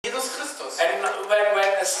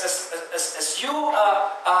as you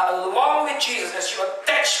along with Jesus, as you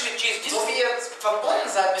attach with Jesus, So wie ihr verbunden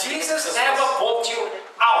seid mit Jesus never brought you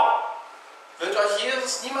out. wird euch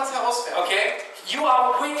Jesus niemals herauswerfen. Okay, you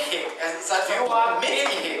are with Him. Ihr seid You verbunden are mit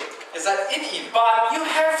in ihm. Him. Ihr seid in ihm. But you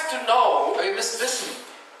have to know Aber ihr müsst wissen,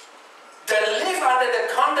 that live under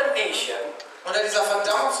the condemnation, unter dieser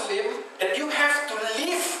Verdammmung zu leben, that you have to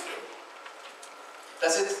live.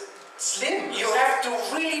 dass ihr das Leben You müsst. have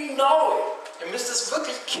to really know Ihr müsst es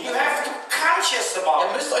wirklich it. You kennen. have to conscious Ihr about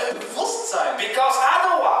it. müsst euch bewusst sein. Because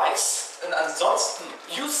otherwise, Und ansonsten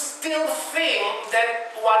you still think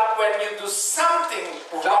that when you do something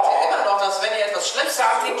glaubt ihr wrong, immer noch, dass wenn ihr etwas Schlechtes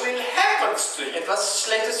something tut, will happen to you. etwas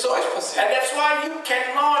Schlechtes zu euch And passiert. that's why you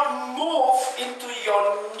cannot move into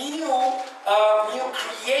your new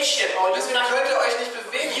creation, or Deswegen könnt ihr euch nicht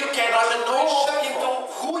bewegen. you in cannot eure neue move Schöpfung. into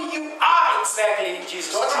who you are exactly in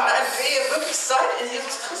Jesus Dort hinein, Christ. wer ihr wirklich seid in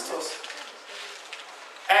Jesus Christus.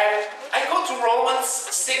 And I go to Romans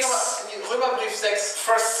Gehen wir 6, mal in den Römerbrief 6.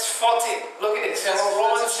 verse 14. Look at this. Vers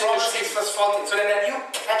Romans 14 6, verse 14. So that you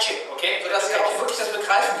catch it, okay? Sodass ihr auch wirklich das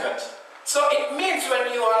begreifen könnt. So it means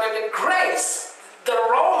when you are under the grace, the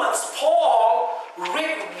Romans, Paul,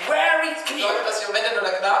 read very clear. Bedeutet, dass ihr, wenn ihr in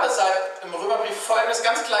der Gnade seid, im Römerbrief folgendes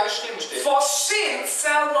ganz klar geschrieben steht. For sin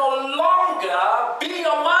shall no longer be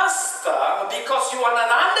your master, because you are not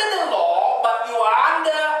under the law, but you are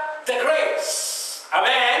under the grace.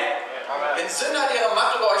 Amen. Denn Sünde hat ihre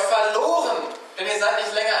Macht über euch verloren, denn ihr seid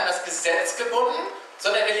nicht länger an das Gesetz gebunden,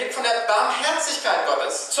 sondern ihr lebt von der Barmherzigkeit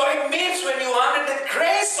Gottes. So it means when you are under the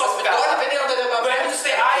grace Das of bedeutet, God, wenn ihr unter der when you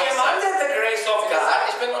say, Barmherzigkeit I am Gottes seid, under the grace of wenn ihr God, sagt,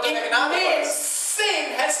 ich bin unter der it Gnade means Gottes,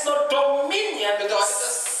 sin has no dominion, bedeutet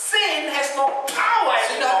das, sin has no power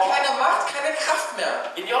Sünde hat anymore keine Macht, keine Kraft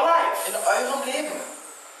mehr in your life. in eurem Leben.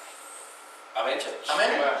 Amen, church.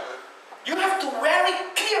 Amen. You have to very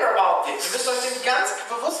clear about Ihr this. müsst euch dem ganz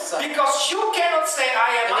bewusst sein. Because you cannot say,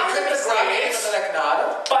 I am Denn ihr under könnt the nicht sagen, ich bin grace, unter der Gnade,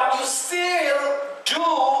 but you still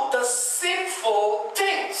do the sinful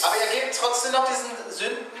things. aber ihr gebt trotzdem noch diesen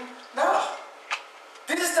Sünden nach.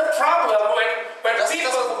 This is the problem when Das ist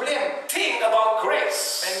das people Problem, think about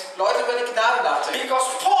grace. wenn Leute über die Gnade nachdenken. Because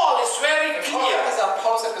Paul is very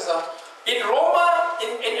Paulus hat gesagt, clear.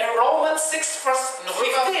 In Romans 6 verse in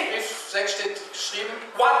 15. Römerbrief 6 steht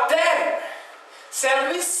geschrieben, What then?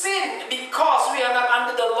 Shall we sin because we are not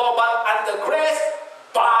under the law but under grace?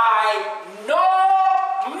 By no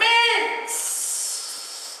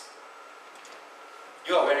means.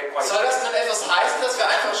 You are very quiet. soll das nun etwas heißen, dass wir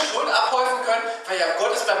einfach Schuld abhäufen können, weil ja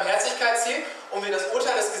Gottes Barmherzigkeit zählt und wir das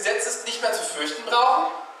Urteil des Gesetzes nicht mehr zu fürchten brauchen?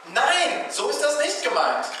 Nein, so ist das nicht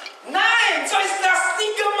gemeint. Nein, so ist das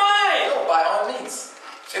nicht gemeint. No, by all means.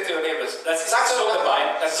 Say to your neighbors, das ist Sag so doch mal,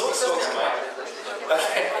 gemeint. Das ist so nicht ist das so nicht gemeint. gemeint.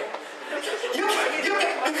 Okay.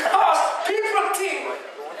 Because people think.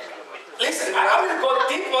 Listen, I will go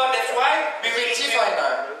deeper. That's why Wir gehen tiefer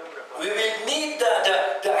hinein. we will need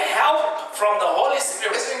the help from the Holy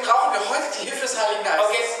Spirit. Deswegen brauchen wir heute die Hilfe des Heiligen Geistes.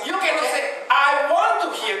 Okay, you cannot say, I want to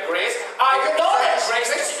hear grace. I Wir können know that nicht sagen, ich grace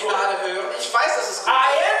möchte is die good. Gnade hören. Ich weiß, dass es gut I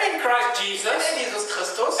ist. am in Christ Ich Jesus, bin in Jesus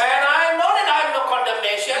Christus. and I know that I have no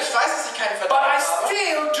condemnation, Ich weiß, dass ich keine but I Verdammung habe.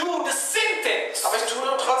 still do the sin things. Aber ich tue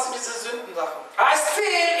trotzdem diese Sündensachen. I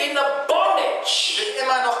still in a Ich bondage. bin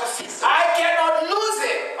immer noch gefesselt. I cannot lose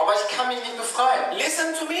it. Aber ich kann mich nicht befreien.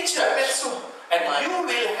 Listen to me, Hört mir church, zu. and you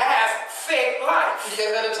will have fake life. Und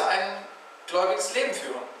ihr werdet ein gläubiges Leben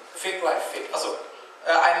führen. Fake life, fake. Also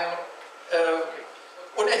ein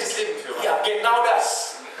unechtes Leben führen. Ja, genau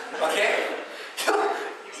das. Okay?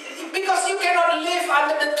 Because you cannot live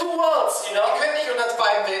under the two worlds, you Ihr know. könnt nicht unter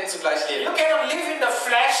beiden Welten zugleich You leben. cannot live in the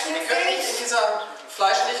fleshly Ihr könnt nicht in things dieser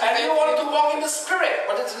fleischlichen and Welt you want leben to walk in the spirit.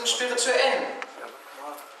 und in diesem spirituellen.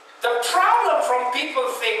 The problem from people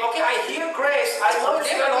think, okay, I hear grace, I Das know it's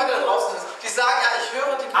Problem der Leute da good. draußen ist, die sagen, ja, ich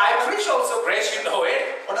höre die I Gnade preach also grace, you know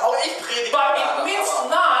it. und auch ich predige But it Gnade, means aber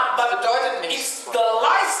not, das but bedeutet nicht, it's the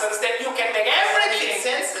license that you can make dass es eine everything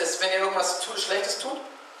Lizenz ist, wenn ihr irgendwas Schlechtes tut.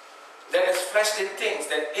 that is fleshly things,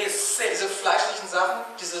 that is sin. Diese fleischlichen Sachen,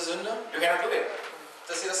 diese Sünde, You cannot do it.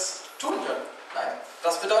 dass ihr das tun könnt. Nein,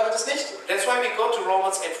 das bedeutet es nicht. That's why we go to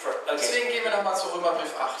Romans 8 first. Okay. Deswegen gehen wir nochmal zu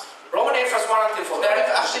Römerbrief 8. Romans 8 verse 1 until 4.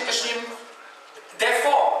 Römerbrief 8 steht geschrieben,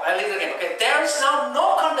 Therefore, I read it again. Okay, there is now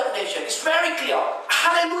no condemnation. It's very clear.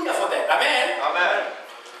 Hallelujah for that. Amen. Amen.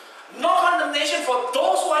 No condemnation for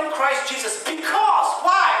those who are in Christ Jesus. Because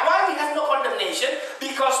why? Why we have no condemnation?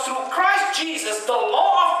 Because through Christ Jesus, the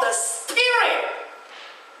law of the Spirit.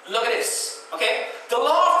 Look at this. Okay, the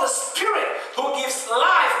law of the Spirit who gives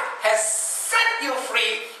life has set you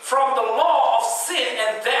free from the law of sin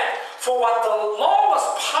and death. For what the law was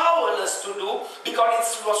powerless to do,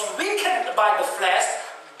 because it was weakened by the flesh,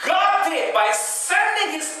 God did by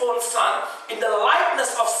sending his own son in the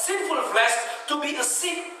likeness of sinful flesh to be a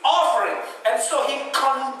sin offering. And so he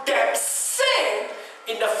condemned sin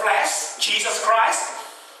in the flesh, Jesus Christ,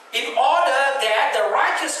 in order that the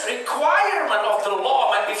righteous requirement of the law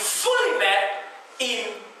might be fully met in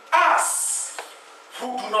us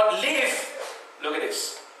who do not live. Look at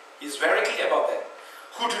this. He's very clear about that.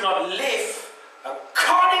 Who do not live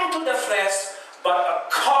according to the flesh, but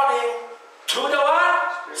according to the what?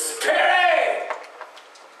 Spirit.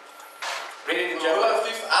 Read it in Im German.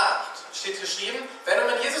 Römerbrief 8 steht geschrieben, wer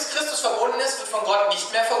nun mit Jesus Christus verbunden ist, wird von Gott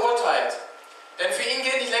nicht mehr verurteilt. Denn für ihn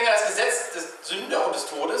gilt nicht länger das Gesetz des Sünder und des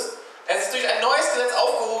Todes. Es ist durch ein neues Gesetz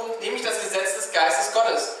aufgehoben, nämlich das Gesetz des Geistes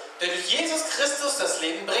Gottes, der durch Jesus Christus das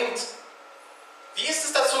Leben bringt. Wie ist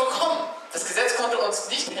es dazu gekommen? Das Gesetz konnte uns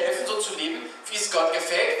nicht helfen, so zu leben, wie es Gott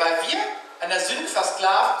gefällt, weil wir an der Sünde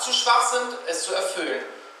versklavt zu schwach sind, es zu erfüllen.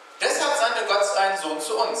 Deshalb sandte Gott seinen Sohn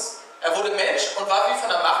zu uns. Er wurde Mensch und war wie von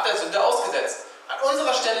der Macht der Sünde ausgesetzt. An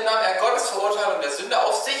unserer Stelle nahm er Gottes Verurteilung der Sünde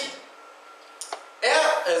auf sich.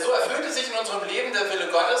 So erfüllte sich in unserem Leben der Wille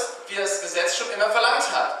Gottes, wie das Gesetz schon immer verlangt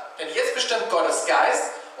hat. Denn jetzt bestimmt Gottes Geist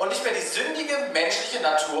und nicht mehr die sündige menschliche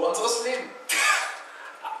Natur unseres Lebens.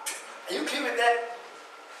 Are you clear with that?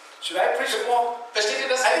 Should I preach more? Versteht ihr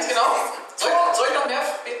das jetzt genau? Soll ich noch mehr?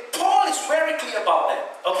 Paul is very clear about that.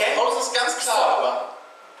 Okay? Paulus ist ganz klar darüber.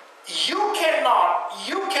 You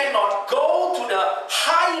cannot go to the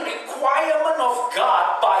high requirement of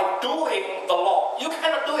God by doing the law. You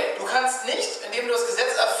cannot do it. Du kannst nicht, indem du das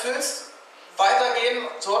Gesetz erfüllst, weitergehen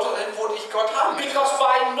dorthin, wo dich Gott haben möchte. Because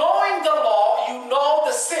by knowing the law, you know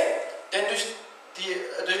the sin. Denn durch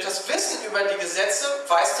das Wissen über die Gesetze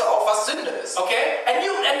weißt du auch, was Sünde ist. Okay? And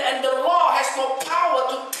the law has no power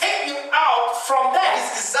to take you out from that.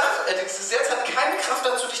 Das Gesetz hat keine Kraft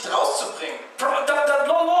dazu, dich rauszubringen. The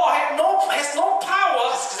law has no power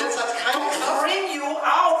Das Gesetz hat keine to Kraft, bring you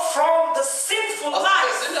out from the sinful aus life.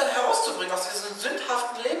 der Sünde herauszubringen, aus diesem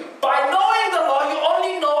sündhaften Leben. By knowing the law, you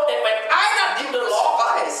only know that when I Indem do du the es law,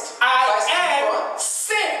 weißt du I nur, am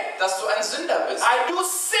sin. dass du ein Sünder bist, I do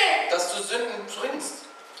sin. dass du Sünden bringst.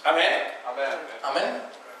 Amen. Amen. Amen.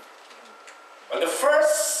 Well, the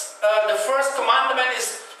first commandment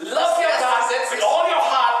is love your erste God Gesetz with ist, all your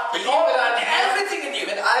heart, with all liebe deinen Herrn everything in you.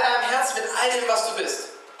 mit all deinem Herzen, mit all dem, was du bist.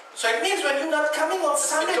 So it means when you're not coming on Das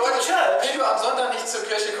Sunday to bedeutet, church, wenn du am Sonntag nicht zur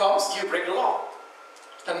Kirche kommst, you break the law.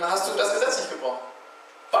 dann hast du das Gesetz nicht gebrochen.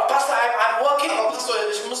 But Pastor, I'm working. Aber Pastor,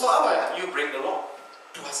 ich muss doch arbeiten. You break the law.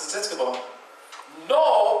 Du hast das Gesetz gebrochen.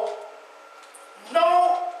 No.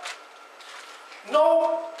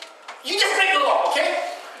 You just break the law, okay?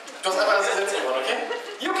 Du hast einfach das Gesetz gebrochen, okay?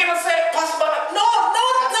 You cannot say, Pastor, but no,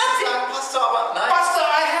 Du kannst nothing. nicht sagen, Pastor, aber nein. Pastor,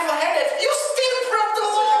 I have a headache. You still broke the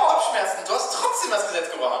Pastor, ich habe law. Kopfschmerzen. Du hast trotzdem das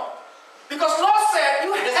Gesetz gebrochen. Because law said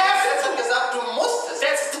you Das Gesetz hat have to. gesagt, du musst es.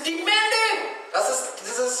 That's the demanding. Das ist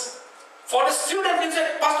dieses... For the student, you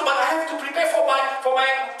said, Pastor, but I have to prepare for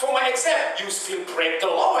my exam. You still break the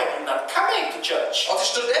law and you're not coming to church. Auch die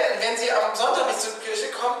Studenten, wenn sie am Sonntag nicht zur Kirche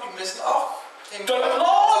kommen, die müssen auch The hinkommen.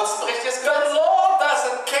 law, Ansonsten bricht ihr das the Gesetz. law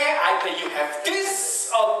doesn't care either you have this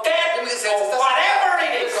or that Im Gesetz or ist das whatever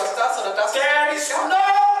it Du is. hast das oder das. There is Ja. no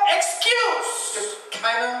Es excuse. gibt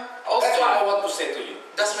keine That's what I Ausrede. want to say to you.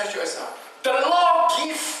 Das möchte ich euch sagen. The law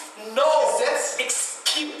gives no Gesetz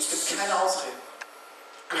excuse. Es gibt keine Ausrede.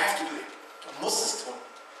 You have to do it. Du musst es tun.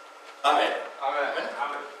 Amen. Amen. Amen.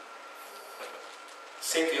 Amen.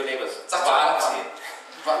 Say to your neighbors. Sag doch mal. Wahnsinn.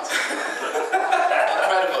 Wahnsinn.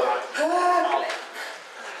 Incredible.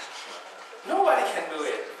 Nobody can do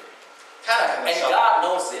it. Keiner kann das And schaffen. God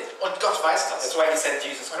knows it. Und Gott weiß That's das. why He sent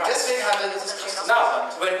Jesus Und Christ. deswegen hat er Jesus Christus Now,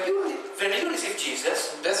 gesandt. when you receive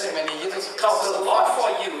Jesus, Und deswegen, wenn ihr Jesus now Christus the law for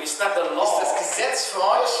empfangt, you is not the ist law das Gesetz für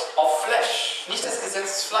euch of flesh nicht das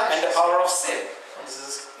Gesetz des and the Fleisches. power of sin. Und es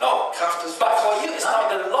ist No. Kraft des But for you, Fleisches. it's now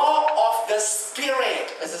Nein, the law of the Spirit.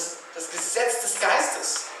 es ist das Gesetz des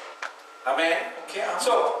Geistes. Amen. Okay, Amen.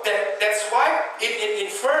 So that's why in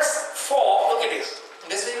verse 4, look at this.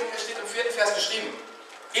 Und deswegen steht im 4. Vers geschrieben,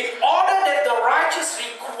 In order that the righteous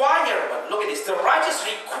requirement, look at this, the righteous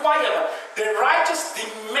requirement, the righteous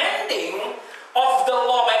demanding of the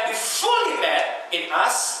law might be fully met in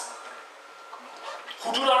us,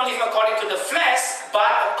 who do not live according to the flesh, but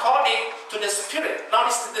according to the Spirit. Now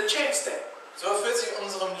this is the change there. so erfüllt sich in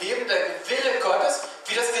unserem Leben der Wille Gottes,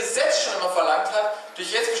 wie das Gesetz schon immer verlangt hat,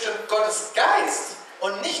 durch jetzt bestimmt Gottes Geist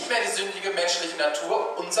und nicht mehr die sündige menschliche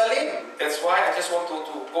Natur unser Leben. That's why I just want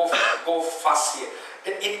to go fast here.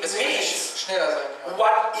 It Es wird means nicht schneller sein. Ja.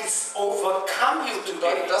 what is overcome you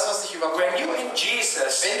today. Das, was dich überkommt. When you in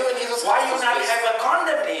Jesus, Wenn du in Jesus why you Christus not bist, have a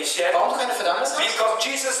condemnation? warum du keine Verdammnis hast? Because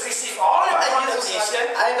Jesus received all your Weil Jesus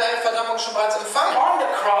condemnation hat all deine Verdammung schon bereits empfangen. on the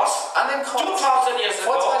cross An dem Kreuz. 2000 years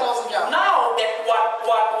Vor ago. 2000 Jahren. Now that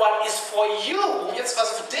what is for you Und jetzt,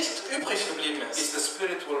 was für dich übrig geblieben ist, is the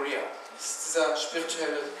spiritual realm. ist dieser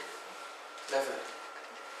spirituelle Level.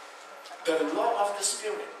 The law of the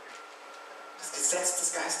Spirit. Das Gesetz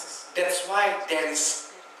des Geistes. That's why there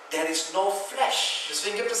is no flesh,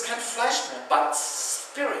 Deswegen gibt es kein Fleisch mehr, but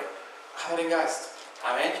spirit. aber den Geist.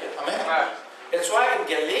 Amen. Amen. That's why in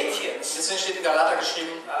Galatians, Deswegen steht in Galater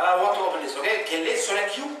geschrieben, I want to open this, okay? Galatians, so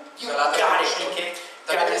that you Galater got it, geschrieben, okay?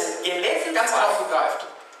 damit es Galatians ganz genau 5. begreift.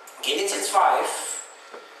 Galatians 5.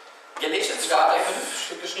 Galatians Galater 5. 5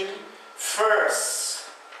 steht geschrieben, Verse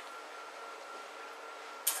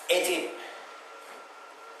 18.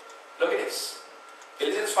 Look at this.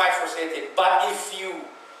 Galatians 5 verse 18. But if you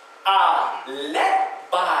are led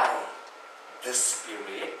by the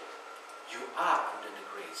Spirit, you are under the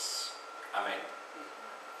grace. Amen.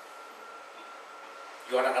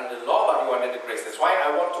 You are not under the law, but you are under the grace. That's why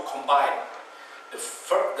I want to combine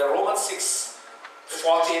the Romans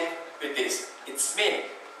 6:14 with this. It's mean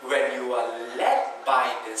when you are led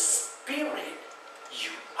by the Spirit,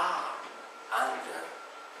 you are under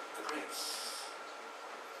the grace.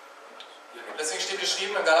 deswegen steht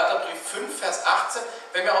geschrieben in Galaterbrief 5, Vers 18,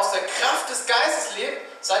 wenn ihr aus der Kraft des Geistes lebt,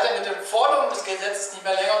 seid ihr mit den Forderungen des Gesetzes nicht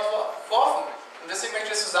mehr länger unterworfen. Und deswegen möchte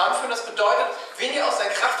ich das zusammenführen, das bedeutet, wenn ihr aus der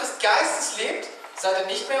Kraft des Geistes lebt, seid ihr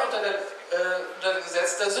nicht mehr unter dem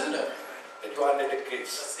Gesetz der Sünde. That you are under the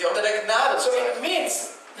grace. Ihr unter der Gnade So seid. it means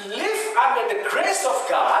live under the grace of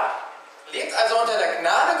God Lebt also unter der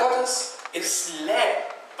Gnade Gottes, is led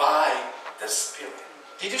by the Spirit.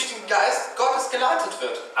 die durch den Geist Gottes geleitet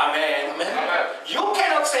wird. Amen. Amen. You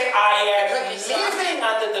cannot say I am living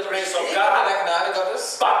under the grace Ich of lebe unter God, der Gnade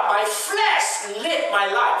Gottes, but my flesh live my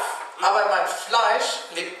life. aber mein Fleisch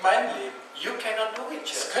lebt mein Leben. You cannot do it,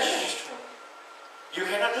 Das church. könnt ihr nicht tun. You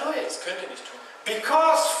cannot do it. Das könnt ihr nicht tun.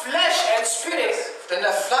 Because flesh and spirit, Denn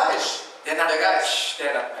der Fleisch, they're not der Geist, match.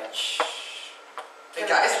 They're not match. der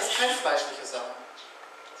Geist ist keine fleischliche Sache.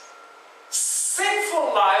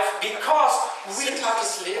 Sinful life because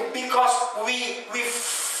Sündhaftes Leben, we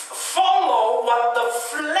follow what the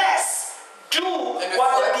flesh do, Wenn wir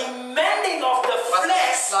what the folgen, demanding of the was das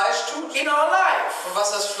flesh Fleisch tut in our life. und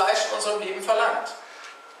was das Fleisch in unserem Leben verlangt.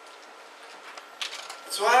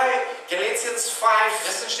 That's why Galatians 5,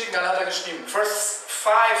 Deswegen steht in Galater geschrieben. verse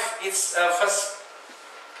 5, it's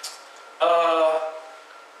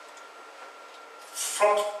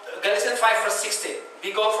from Galatians 5 verse 16.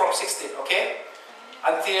 We go from 16, okay,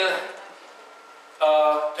 until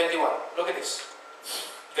 21. Look at this.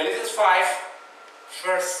 Galatians 5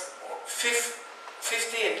 verse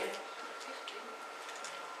 15.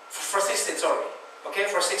 Verse 16, sorry. Okay,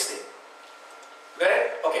 verse 16. Got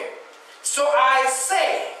it? Okay. So I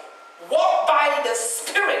say, walk by the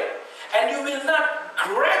Spirit, and you will not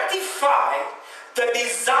gratify the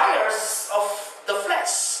desires of the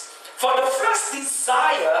flesh. For the flesh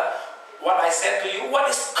desire, what I said to you, what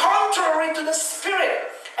is contrary to the Spirit,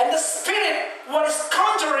 and the Spirit, what is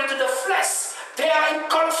contrary to the flesh. They are in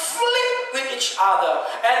conflict with each other,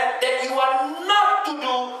 and that you are not to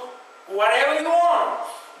do whatever you want.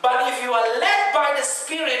 But if you are led by the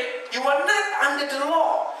Spirit, you are not under the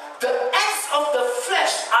law. The acts of the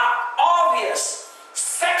flesh are obvious.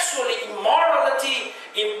 Sexually, immorality,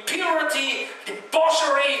 impurity,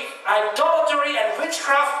 debauchery, idolatry and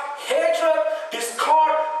witchcraft, hatred,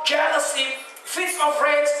 discord, jealousy, fits of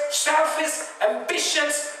rage, selfish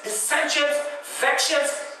ambitions, dissensions, factions,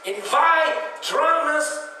 envy,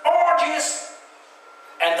 drunkenness, orgies,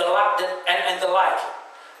 and the like.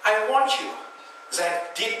 I want you, as I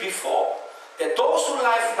did before, that those who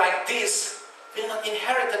live like this will not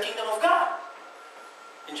inherit the kingdom of God.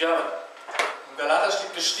 In German. In Galater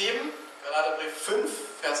steht geschrieben, Galaterbrief 5,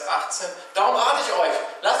 Vers 18, darum rate ich euch,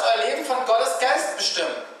 lasst euer Leben von Gottes Geist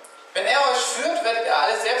bestimmen. Wenn er euch führt, werdet ihr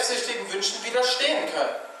alle selbstsüchtigen Wünschen widerstehen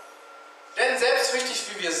können. Denn selbstsüchtig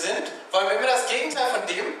wie wir sind, wollen wir immer das Gegenteil von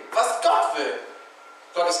dem, was Gott will.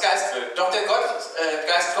 Gottes Geist will. Doch der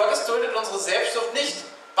Geist Gottes duldet unsere Selbstsucht nicht.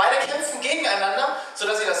 Beide kämpfen gegeneinander,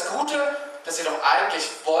 sodass ihr das Gute, das ihr doch eigentlich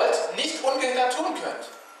wollt, nicht ungehindert tun könnt.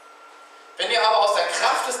 Wenn ihr aber aus der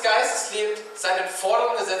Kraft des Geistes lebt, seid den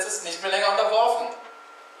Forderungen des Gesetzes nicht mehr länger unterworfen.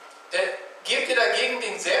 Denn gebt ihr dagegen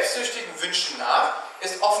den selbstsüchtigen Wünschen nach,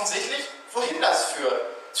 ist offensichtlich, wohin das führt.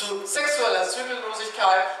 Zu sexueller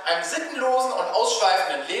Zügellosigkeit, einem sittenlosen und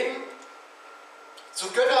ausschweifenden Leben, zu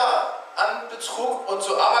Götteranbetrug und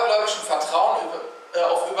zu abergläubischem Vertrauen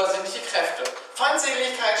auf übersinnliche Kräfte.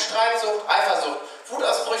 Feindseligkeit, Streitsucht, Eifersucht,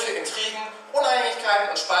 Wutausbrüche, Intrigen, Uneinigkeiten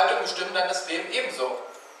und Spaltungen bestimmen dann das Leben ebenso.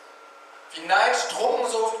 Wie Neid,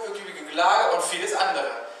 Trunkensucht, üppige Gelage und vieles andere.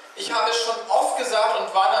 Ich habe es schon oft gesagt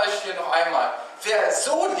und warne euch hier noch einmal. Wer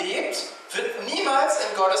so lebt, wird niemals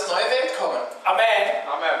in Gottes neue Welt kommen. Amen.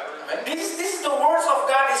 Amen. This is the words of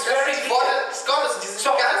God is Das very sind die clear. Worte des Gottes, die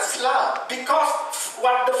sind ganz klar. Because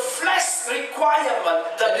what the flesh requirement,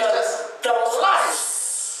 the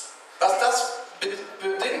lust, Was das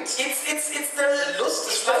bedingt, it's Die Lust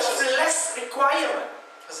des the Fleisches. flesh requirement.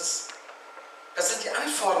 das sind die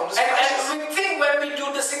Anforderungen des And Fleisches. we think when we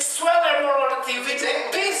do the sexual immorality, we do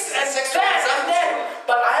denken, this dass and sexuelle that Sachen and that. tun.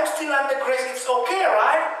 But I'm still under grace. It's okay,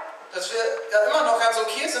 right? Dass wir ja immer noch ganz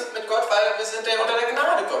okay sind mit Gott, weil wir sind ja unter der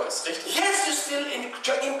Gnade Gottes, richtig? Yes, you're still in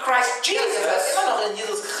Christ Ihr seid Jesus. immer noch in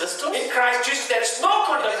Jesus Christus. In Christ Jesus, there is no In Jesus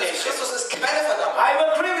condemnation. Christus ist keine Verdammung. I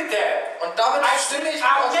agree with that. Und damit I stimme ich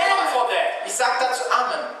Amen euch for ein. that. Ich sage dazu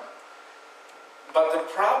Amen. But the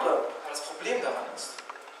problem, Aber das Problem daran ist,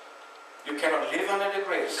 you cannot live under the du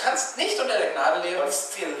grace, kannst nicht unter der Gnade leben but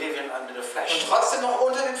still living under the flesh. und trotzdem noch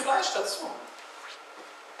unter dem Fleisch dazu.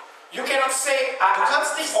 You cannot say, Du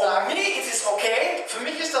kannst nicht for sagen, me it is okay für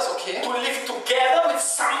mich ist das okay, to live together with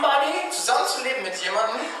somebody. zusammenzuleben mit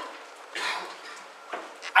jemandem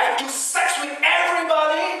I do sex with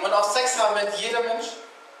everybody, und auch Sex haben mit jedem Mensch,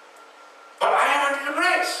 but I am under the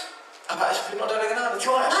grace. aber ich bin unter der Gnade.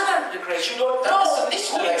 You are not under the grace. You don't Dann bist du know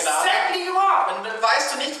nicht who unter der Gnade. exactly you are. Und dann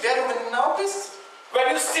weißt du nicht, wer du genau bist. When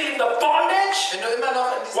you're still in the bondage, Wenn du immer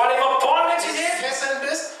noch in whatever bondage it diesen is, Fesseln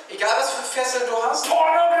bist, egal was für Fesseln du hast,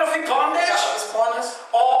 pornography egal bondage, ob es Porn ist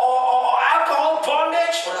or alcohol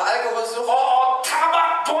bondage, oder Alkoholsucht or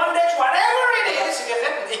tobacco bondage, whatever it oder is,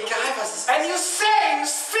 Zigaretten, egal was es ist. and you say you're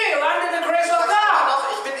still under the grace Du of sagst immer God. noch,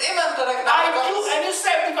 ich bin immer unter der I Gnade do, Gottes. and you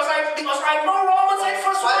say because I know Romans 8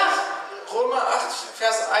 verse 1. Weil ich Römer 8,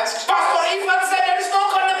 Vers 1 geschrieben Pastor habe, Ivan said there is no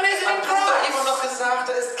condemnation in hat Pastor Ivo Christ. noch gesagt,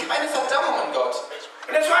 da ist keine Verdammung in Gott.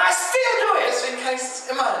 And that's why I still do it. Deswegen kann ich es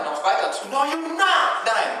immer noch weiter tun. No, you're not.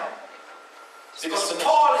 Nein. Sie bist du Because nicht.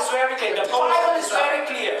 Paul is very clear. The Paulus hat Bible is gesagt, very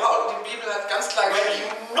clear. Die Bibel hat ganz klar When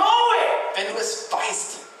geschrieben, you know it, wenn du es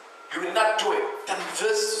weißt, you will not do it. dann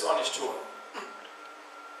wirst du es auch nicht tun.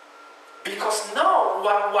 Because now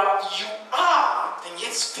what you are, Denn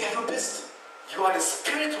jetzt, wer du bist, you are the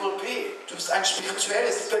spiritual being. du bist ein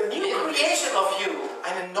spirituelles The new Wesen. creation of you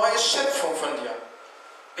Eine neue Schöpfung von dir.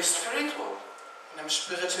 is spiritual. In einem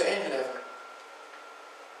spirituellen Level.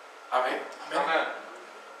 Amen. Amen.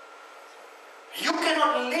 You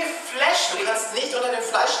cannot live Du fleshly, kannst nicht unter dem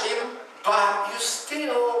Fleisch leben, but you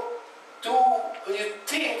still you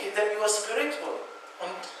think that you are spiritual.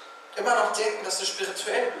 und immer noch denken, dass du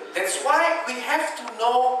spirituell bist. That's why we have to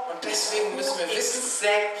know Und deswegen müssen wir wissen,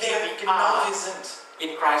 exactly wer we genau are wir sind.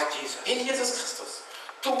 in Christ Jesus. In Jesus Christus.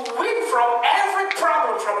 To win from every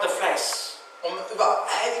problem from the flesh. Um über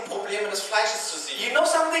all die Probleme des Fleisches zu siegen. You know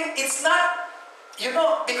something? It's not,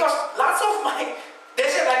 because lots of they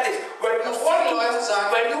say like this, when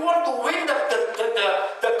you want to win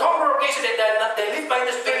the congregation that they live by the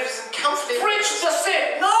Wenn du Spirit, diesen Kampf leben preach willst, the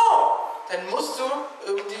sin. No! dann musst du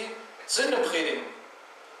die Sünde predigen.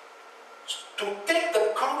 To take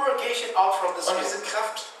the congregation out from the Und sin. diese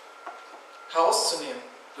Kraft herauszunehmen.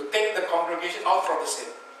 To take the congregation out from the sin.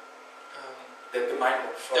 The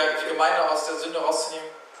Gemeinde from Die the Gemeinde aus der Sünde rauszunehmen,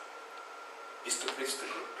 is to preach the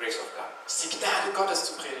grace of God. ist die Gnade Gottes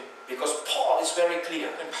zu predigen. Because Paul is very clear.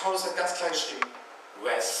 Denn Paulus hat ganz klar geschrieben,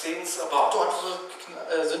 Where sins abound, dort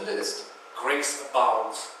wo Sünde ist, grace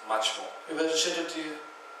abounds much more. überschüttet die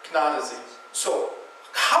Gnade sie. So,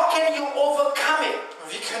 how can you overcome it?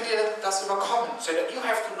 Und wie könnt ihr das überkommen? So that you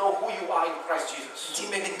have to know who you are in Christ Jesus.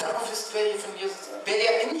 Indem ihr genau wisst, wer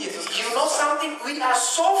ihr in Jesus You Christus know seid. something? We are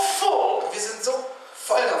so full Wir sind so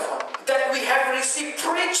voll davon, that we have received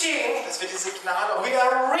preaching. dass wir diese Gnade We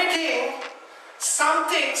are reading some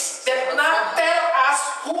things that not tell us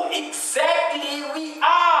who exactly we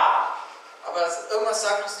are. aber irgendwas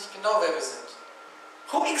sagt uns nicht genau, wer wir sind.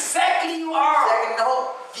 Who exactly you are. Wer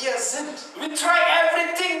genau wir sind. We try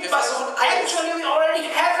everything, Wir but versuchen alles. actually we already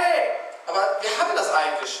have it. Aber wir haben das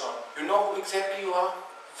eigentlich schon. You know who exactly you are?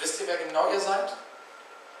 Wisst ihr, wer genau ihr seid?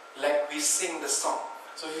 Like we sing the song.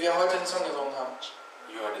 So wie wir heute den Song gesungen haben.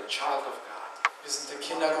 You are the child of God. Wir sind die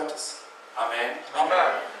Kinder Gottes. Amen.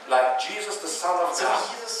 Amen. Like Jesus, the Son of So God.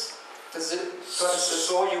 wie Jesus der Sohn Gottes ist,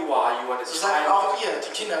 So you are the so seid child auch ihr, die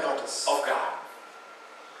Kinder Gottes. of God.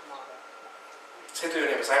 Say to your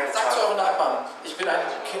neighbor, I'm the Sagt zu child. euren Nachbarn, ich bin ein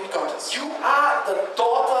Kind Gottes. You are the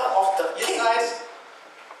daughter of the Ihr King. seid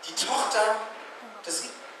die Tochter des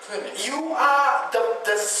Königs. You are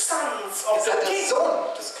the sons Ihr of the seid der king.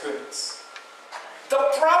 Sohn des Königs. The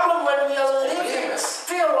problem when we are living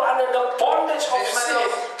still under the bondage Wir of immer sin,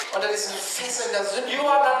 noch unter diesen Fesseln der Sünde, you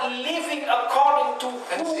are not living according to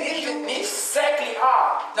Dann who leben wir you nicht. exactly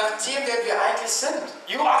are. nach dem, wer wir eigentlich sind.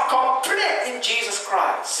 You are complete in Jesus Wir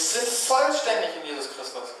Christ. sind vollständig in Jesus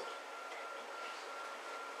Christus.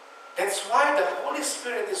 That's why the Holy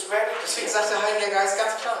Spirit is very Deswegen clear. sagt der Heilige Geist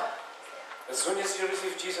ganz klar, As soon as you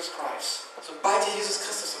receive Jesus Christ, sobald ihr Jesus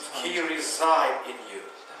Christus He empfangt, resides in you.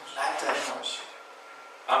 dann bleibt er in euch.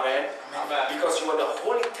 Amen. Amen. Because you are the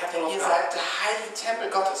holy temple Denn of ihr God. seid der heilige Tempel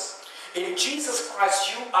Gottes. In Jesus Christ,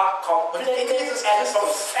 you are Und in completed Jesus and Christus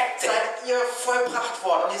perfected. seid ihr vollbracht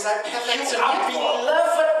worden und ihr seid You are perfektioniert worden.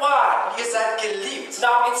 beloved one. Und ihr seid geliebt.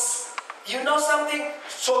 Now it's, you know something?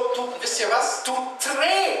 So to Und wisst ihr was?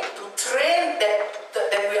 train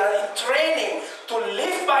that we are in training to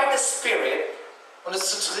live by the Spirit, Und es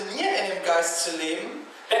zu trainieren, in dem Geist zu leben,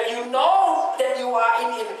 that you know that you are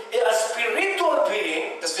in a spiritual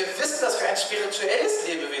being, dass wir wissen, dass wir ein spirituelles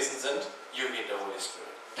Lebewesen sind, you need the Holy Spirit.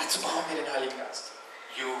 dazu brauchen wir den Heiligen Geist.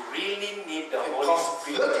 You really need the Wir Holy brauchen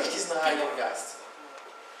Spirit. wirklich diesen Heiligen Geist.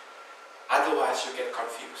 Otherwise you get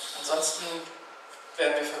confused. Ansonsten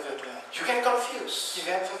werden wir verwirrt werden. You get confused. Wir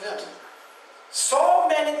werden verwirrt. So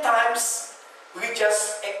many times we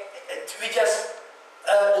just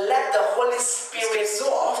let the Holy Es gibt Spirit so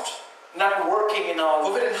oft, not working in our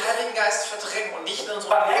wo wir den Heiligen Geist verdrängen und nicht in unserem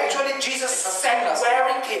But Leben. actually Jesus etwas said tun lassen.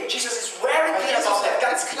 very clear. Jesus is very Aber clear Jesus about hat that.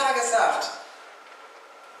 ganz klar gesagt,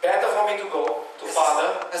 Better for me to go to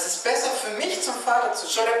Father es ist besser für mich zum Vater zu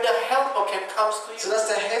so gehen, that the helper can come to you. sodass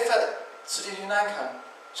der Helfer zu dir hinein kann.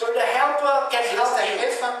 So the helper can Sodass der help you.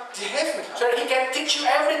 Helfer dir helfen So kann. that he can teach you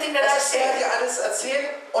everything that I Dass er said. dir alles erzählen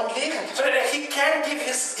und lehren So kann. that he can give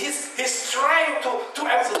his strength to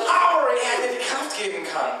Sodass empower er dir you. die Kraft geben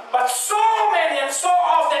kann. But so many and so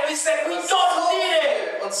often we said we Und don't need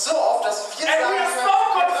it. und so oft, dass wir And sagen, we are wir so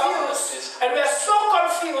brauchen es confused. nicht. And we are so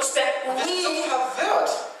confused that Wir sind so we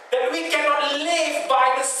verwirrt, cannot live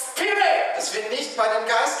by the Spirit. dass wir nicht bei dem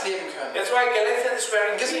Geist leben können. That's why Galatians is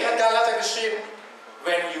very Deswegen clear. hat Galater geschrieben,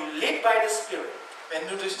 When you live by the Spirit, wenn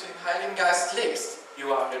du durch den Heiligen Geist lebst,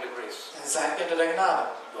 you are under the grace. dann seid ihr unter der Gnade.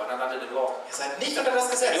 You are not under the law. Ihr seid nicht unter das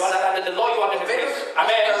Gesetz. You are not under the law, you are under the Wenn ihr grace. nicht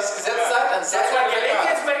Amen. unter das Gesetz seid, dann seid That's ihr why unter der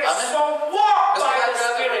Galatians Gnade. makes us Amen. so walk Deswegen by hat the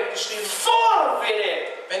Galater Spirit, geschrieben, full with it.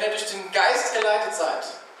 wenn ihr durch den Geist geleitet seid.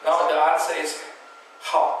 Now the answer is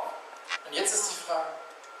how? Und jetzt ist die Frage,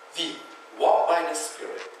 wie? Walk by the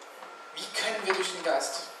Spirit. Wie können wir durch den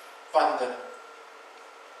Geist wandeln?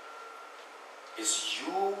 Is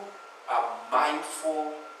you are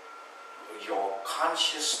mindful, your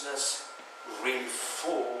consciousness really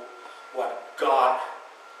full what God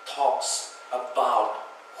talks about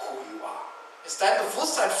who you are. Ist dein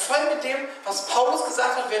Bewusstsein voll mit dem, was Paulus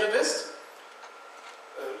gesagt hat, wer du bist?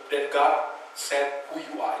 That God said who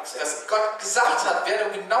you are exactly. Dass Gott gesagt hat, wer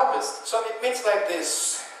du genau bist. So it means like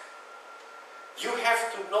this. You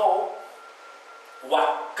have to know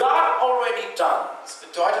what God already done. Das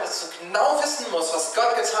bedeutet, dass du genau wissen musst, was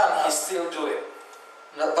Gott getan He hat. still do it.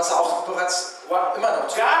 Und was er auch bereits What immer noch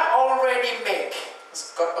tut. God already make,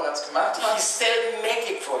 Was Gott bereits gemacht He hat, still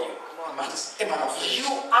make it for you. er macht es immer noch für dich.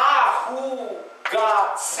 You are who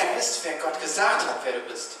God Du said. bist, wer Gott gesagt hat, wer du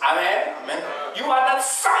bist. Amen. Amen. You are not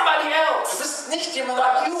somebody Du else, bist nicht jemand but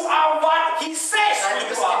anderes. you are what He says Nein, du who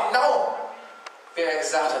bist you are. genau, wer er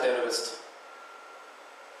gesagt hat, der du bist.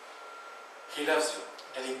 He loves you.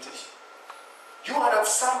 Er liebt dich. You are not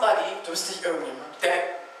somebody Du bist nicht irgendjemand,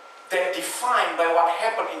 that defined by what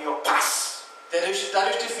happened in your past. der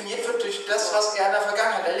dadurch definiert wird durch das, was er in der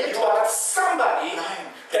Vergangenheit erlebt You are hat. not somebody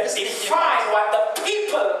Nein, du that bist nicht define jemand, what the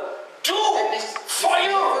people der do nicht for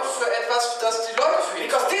definiert you. wird für etwas, das die Leute für ihn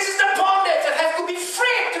Because tun. this is the bondage that has to be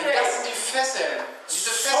freed Das today. sind die Fesseln. Diese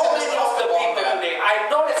So Fesseln many müssen of the aufgebrochen people werden. today, I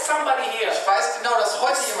know that somebody here, Ich weiß genau, dass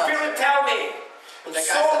heute jemand, Spirit tell me, und der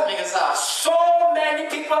Geist hat mir gesagt, so many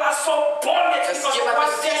people are so bondage Dass because of jemand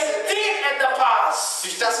what they gefesselt did in the past.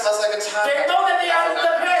 durch das, was er getan They hat, know that they are in the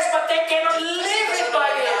Vergangenheit. grace, but they cannot Sie wissen, live dass it er by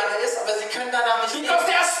in der it. Gnade ist, aber sie können danach nicht Because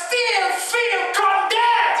they leben. are still feel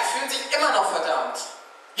condemned. Sie fühlen sich immer noch verdammt.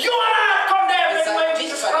 You are not condemned Ihr when you seid are in nicht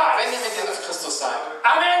Jesus verdammt, wenn Christ. ihr mit Jesus Christus seid.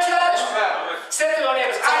 Amen, church. Say to your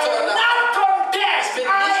neighbors, I am not condemned. Ich bin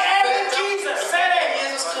I nicht am in verdammt. Jesus. Ich Say bin in it.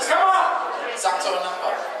 Jesus Christus. Come on. Sagt eure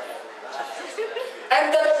Nachbarn.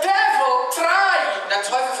 And the devil tried Und der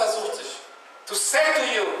Teufel versucht sich, to say to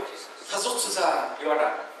you, versucht zu sagen, you are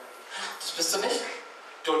not. das bist du nicht.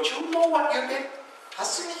 Don't you know what you did?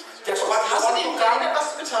 Hast du nicht? That's what Hast du you nicht want to erinnert,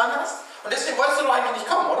 was du getan hast? Und deswegen wolltest du doch eigentlich nicht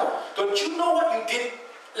kommen, oder? Don't you know what you did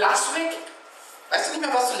last week? Weißt du nicht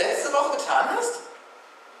mehr, was du letzte Woche getan hast?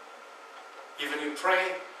 Even you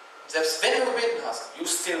pray, Selbst wenn du gebeten hast, you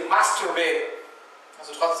still masturbate,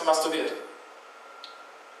 hast du trotzdem masturbiert.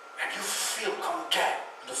 and you feel condemned.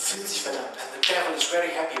 Und du fühlst dich verdammt. And the devil is very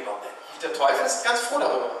happy about that. Und der Teufel ist ganz froh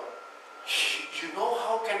darüber. You know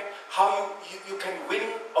how you can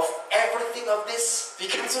win of everything of this? Wie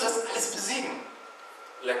kannst du das alles besiegen?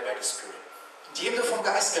 Led by the Spirit. Indem du vom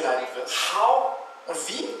Geist geleitet wirst. How? Und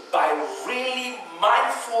wie? By really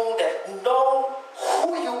mindful that know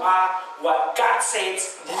who you are, what God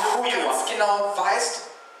says, who Indem du you ganz are. genau weißt,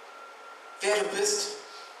 wer du bist.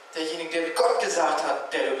 Derjenige, der Gott gesagt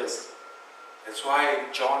hat, der du bist. That's why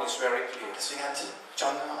John is very clear. Deswegen hat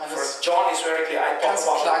John alles First, John is very clear. I talk ganz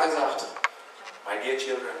about klar gesagt. my dear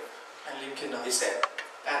children. Meine lieben Kinder. He said,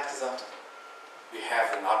 Er hat gesagt, we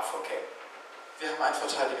have an advocate. wir haben einen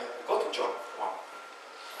Verteidiger. Go to John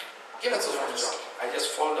 1. Gehen wir zu John. Johannes. I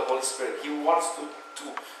just follow the Holy Spirit. He wants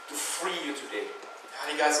to free you today. Der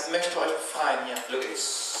Heilige Geist möchte euch befreien hier. Look at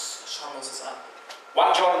this. Schauen wir uns das an.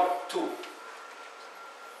 1 John 2.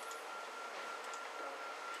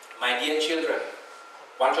 My dear children,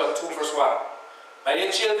 1 John 2 verse 1. My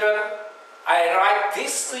dear children, I write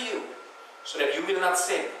this to you so that you will not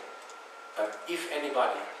sin. But if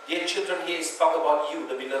anybody, dear children, here is talk about you,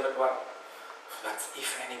 the beloved one. But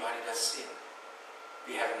if anybody does sin,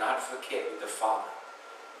 we have an advocate with the Father,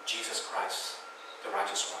 Jesus Christ, the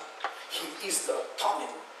righteous one. He is the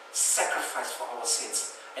atoning sacrifice for our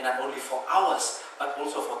sins, and not only for ours, but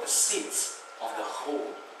also for the sins of the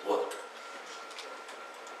whole world.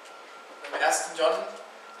 Im 1. John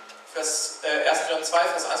 2, Vers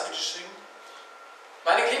 1 wird geschrieben: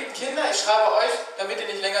 Meine geliebten Kinder, ich schreibe euch, damit ihr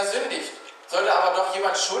nicht länger sündigt. Sollte aber doch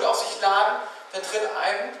jemand Schuld auf sich laden, dann tritt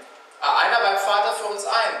einer beim Vater für uns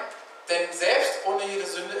ein. Denn selbst ohne jede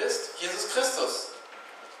Sünde ist Jesus Christus.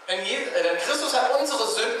 Denn Christus hat unsere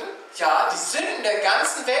Sünden, ja, die Sünden der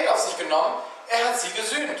ganzen Welt auf sich genommen. Er hat sie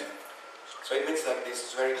gesühnt. So it means like this,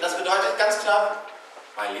 it's very Und das bedeutet ganz klar,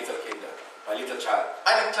 my little kinder, my little child,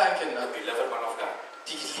 meine Kleinkinder, the beloved one of God,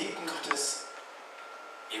 die Geliebten Gottes,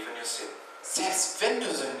 even you sin, selbst wenn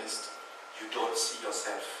du sündigst, you don't see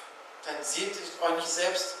yourself. dann seht ihr euch nicht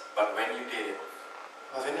selbst. But when you did it,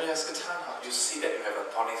 Aber wenn ihr das getan habt, you see that you have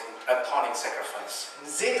atoning sacrifice.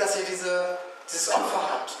 dann seht, dass ihr dieses Opfer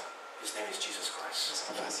habt. His name is Jesus Christ. Das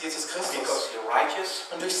Opfer ist Jesus Christus. Because you're righteous,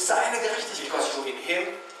 Und durch seine because Gerechtigkeit, you're in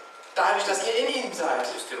Him, dadurch, dass ihr in ihm seid,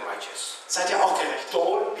 you're still righteous. seid ihr auch gerecht.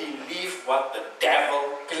 Don't believe what the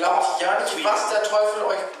devil Glaubt ja nicht, to was you. der Teufel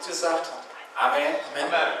euch gesagt hat. Amen.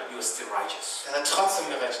 Amen. You're still righteous. Ihr seid trotzdem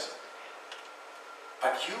gerecht.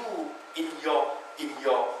 But you, in your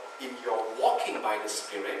walking by the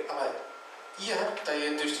Spirit, Aber ihr, da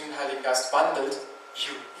ihr durch den Heiligen Geist wandelt,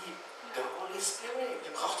 you need the Holy Spirit.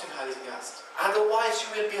 ihr braucht den Heiligen Geist. Otherwise,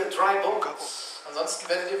 you will be a dry bone. Ansonsten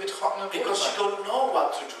werdet ihr wie trockene Boden Because you sein. don't know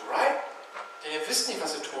what to do, right? Denn ihr wisst nicht,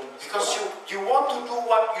 was ihr tun müsst. Because you want to do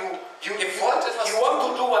what you want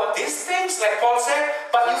to do what these things, like Paul said,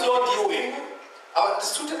 but you don't do it. Aber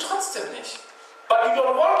das tut ihr trotzdem nicht. But you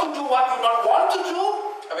don't want to do what you don't want to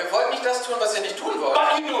do, Aber ihr wollt nicht das tun, was ihr nicht tun wollt.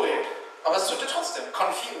 but you do it. Aber das tut ihr trotzdem.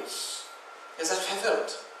 Confused. Ihr seid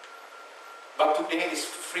verwirrt. But today is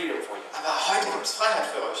freedom for you. Aber heute gibt es Freiheit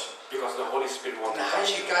für euch. Because the Holy Spirit Und wants to der touch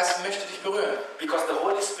Heilige you. Geist möchte dich berühren. Because the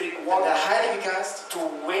Holy Spirit Und wants der Heilige Geist, to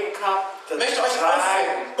wake up the möchte euch dry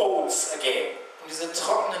aufwecken. bones again. um diese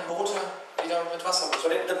trockenen Boote wieder mit Wasser So zu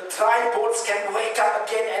that the dry bones can wake up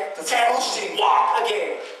again and That's can awesome. walk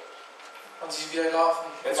again. und sie wieder laufen.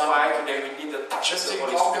 That's why today we need the touch of the Deswegen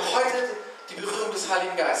Holy brauchen wir Spirit. heute die Berührung des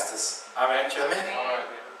Heiligen Geistes. Amen, church. Amen.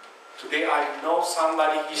 Today I know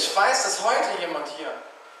somebody Ich here. weiß, dass heute jemand hier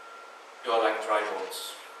You are like dry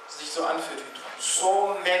bones. sich so anfühlt wie du.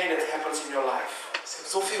 So many that happens in your life. Es gibt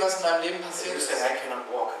so viel, was in meinem Leben You passiert ist, said I cannot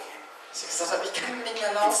walk again. dass ich gesagt habe, ich kann nicht mehr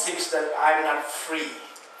It laufen. seems that I'm not free.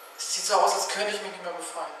 Es sieht so aus, als könnte ich mich nicht mehr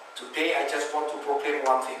befreien. Today I just want to proclaim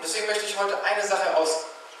one thing. Und deswegen möchte ich heute eine Sache aus,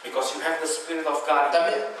 Because you have the Spirit of God,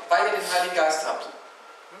 weil ihr den Heiligen Geist habt.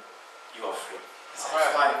 you are free. Ihr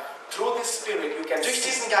seid frei. Through this Spirit you can Durch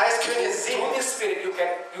diesen Geist könnt ihr through sehen. this Spirit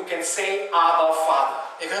you can say Abba Father.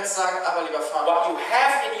 Ihr könnt sagen, aber lieber Vater, What you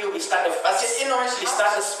have in you is not was ihr in euch is not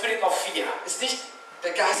habt, the spirit of fear. ist nicht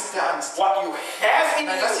der Geist der Angst. What you have in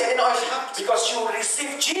Nein, was ihr you, in euch habt, because you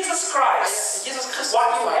receive Jesus weil Christ. ihr Jesus Christus What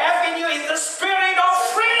you empfangt, have in you is the spirit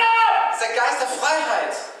of freedom. ist der Geist der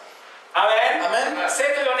Freiheit. Amen. Amen. Say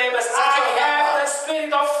to your neighbors, Sag zu eurem I have Nachbarn, the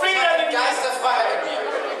spirit of Ich habe freedom den in Geist you. der Freiheit in mir.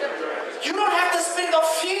 You don't have the spirit of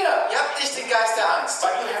fear, Ihr habt nicht den Geist der Angst, but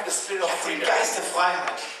you have the spirit ihr of habt den freedom. Geist der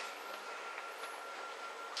Freiheit.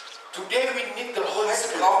 Today we need the Holy Heute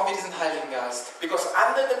Spirit. brauchen wir diesen Heiligen Geist. Because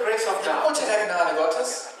under the grace of Denn God, unter der Gnade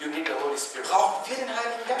Gottes you need the Holy Spirit. brauchen wir den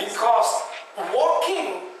Heiligen Geist. Because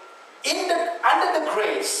walking under the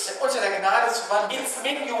grace, Denn unter der Gnade zu wandeln, it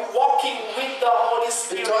means you walking with the Holy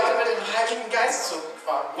Spirit. bedeutet mit dem Heiligen Geist zu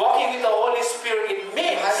wandeln. Walking with the Holy Spirit, it Mit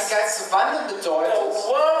dem Heiligen means Geist zu wandeln the bedeutet,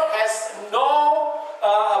 word has no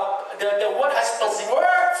word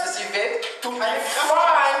dass die Welt to keine Kraft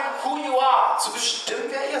define who you are. hat, zu bestimmen,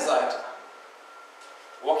 wer ihr seid.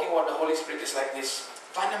 Walking with the Holy Spirit is like this.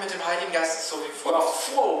 Wandeln mit dem Heiligen Geist ist so wie You are folgt.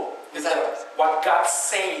 full with what God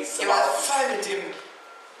says Ihr wart about. voll mit dem,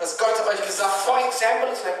 was Gott euch gesagt For hat. example,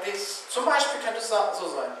 it's like this. Zum Beispiel könnte es so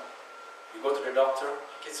sein. You go to the doctor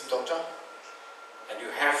Geht zum Doktor and you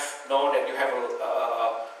have known that you have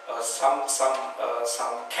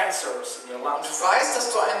some cancers in your und lungs. du weißt,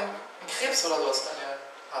 dass du einen Krebs oder sowas an dir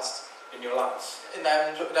hast. In your lungs. In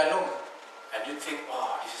deinen Lungen. And you think,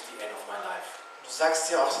 oh, this is the end of my life. Du sagst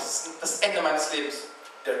dir auch, das ist das Ende meines Lebens.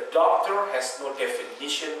 The doctor has no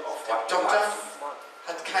definition of what Der your Doktor life is.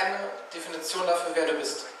 hat keine Definition dafür, wer du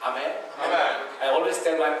bist. Amen. Amen. I always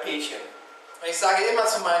tell my patient, Und ich sage immer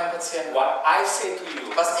zu meinen Patienten, what I say to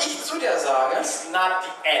you was ich zu dir sage, is not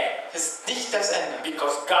the end. ist nicht das Ende.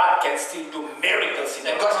 Because God can still do miracles in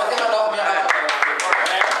Denn your Gott hat life. immer noch mehr Amen.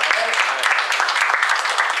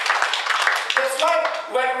 That's why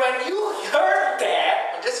when you heard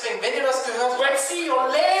that, Und deswegen, wenn ihr das gehört when habt, see your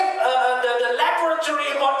the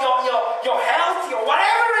laboratory about your health, your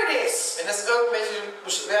whatever it is, wenn es irgendwelche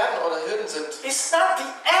Beschwerden oder Hürden sind, it's not the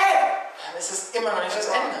end. dann ist es immer noch nicht das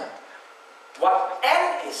Ende. What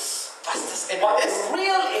end is, Was das Ende what ist,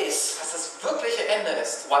 real is, was das wirkliche Ende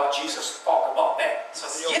ist, what Jesus talked about that. das,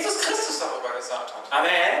 was Jesus Christus darüber gesagt hat.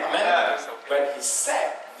 Amen. Amen. When he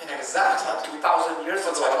said Wenn er gesagt hat, 2,000 years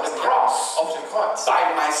vor ago on 2000 the Jahren cross, auf dem Kreuz, by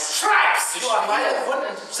my stripes you durch are meine healed.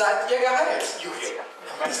 Wunden seid ihr geheilt. You healed.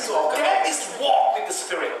 Dann bist du auch That geheilt. is walk with the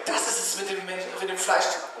Spirit. Das ist es mit dem Fleisch,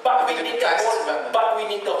 But we mit dem need the Geist zu Holy, wandeln. but we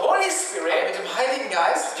need the Holy Aber Spirit. mit dem Heiligen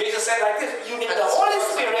Geist, Jesus said like this: you need hat the das Holy du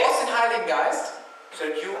Spirit, brauchst den Heiligen Geist, so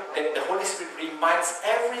that the Holy Spirit reminds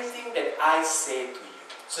everything that I say to you.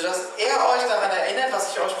 sodass er euch daran erinnert, was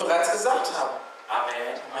ich euch bereits gesagt habe.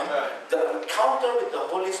 Amen. Amen. The encounter with the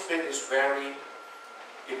Holy Spirit is very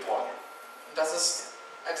important.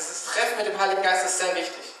 Und dieses Treffen mit dem Heiligen Geist ist sehr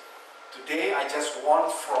wichtig. Today, I just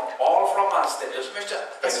want all from us that Ich möchte,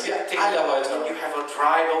 as dass we wir think alle that heute, you have a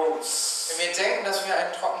dry bones, wenn wir denken, dass wir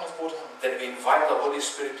ein trockenes Boot haben, that we invite the Holy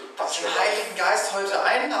Spirit to touch den your life, Heiligen Geist heute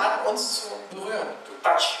einladen, uns zu berühren, to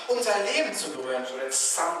touch unser Leben zu berühren, you, so that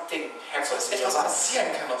something so happens dass in your etwas life. passieren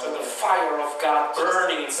kann. So the fire of God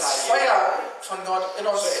burning Das inside you. Feuer von Gott in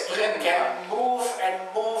uns So you brennen kann, can move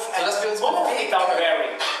and move So dass wir uns move bewegen without können.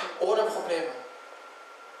 wearing. ohne Probleme.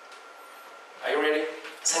 Are you ready?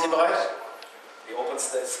 Seid ihr bereit? He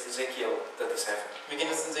opens the Ezekiel 37. Wir gehen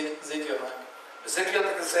jetzt in Ezekiel rein. Ezekiel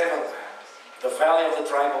 37, the valley of the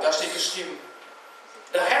dry Da bones. steht geschrieben,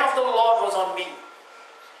 The hand of the Lord was on me,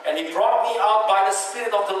 and he brought me out by the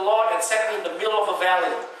Spirit of the Lord and set me in the middle of a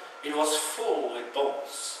valley. It was full with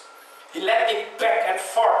bones. He led me back and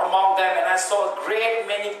forth among them, and I saw a great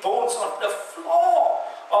many bones on the floor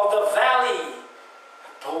of the valley.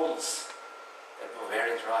 Bones that were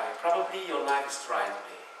very dry. Probably your life is dry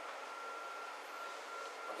today.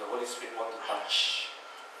 But the Holy Spirit wants to touch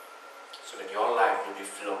so that your life will be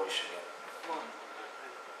flourishing again.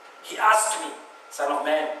 He asked me, Son of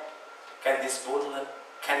man, can this bone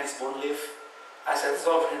live? I said,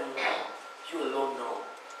 Sovereign Lord, you alone know.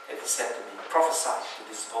 And he said to me, prophesy to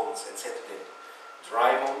these bones and said to them,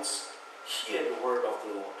 dry bones, hear the word of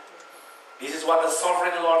the Lord. This is what the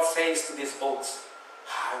Sovereign Lord says to these bones.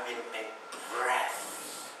 I will make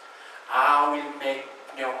breath. I will make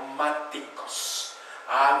pneumaticos.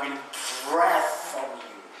 I will breath on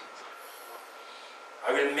you.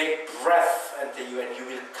 I will make breath unto you and you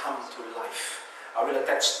will come to life. I will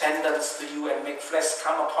attach tendons to you and make flesh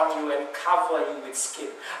come upon you and cover you with skin.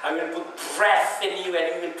 I will put breath in you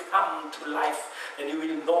and you will come to life and you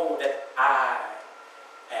will know that I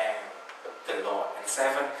am the Lord. And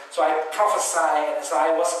 7, so I prophesied as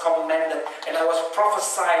I was commanded and I was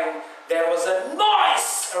prophesying. There was a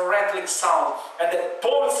noise, a rattling sound, and the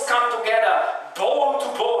bones come together, bone to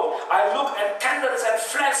bone. I looked and tendons and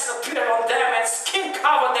flesh appeared on them and skin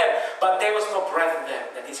covered them, but there was no breath in them.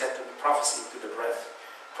 Then he said to me, prophecy to the breath,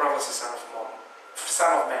 prophecy son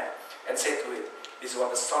of man, and say to it, this is what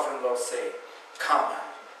the Sovereign Lord say, come,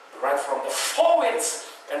 breath from the four winds,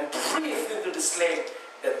 and breathe into the slain,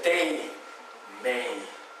 that they may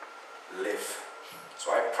live.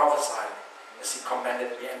 So I prophesied as he commanded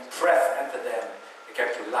me, and breath entered them. They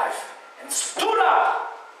came to life and stood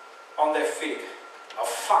up on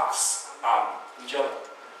in German.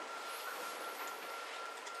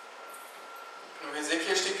 Im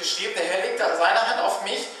Hesekiel steht geschrieben, der Herr legte seine Hand auf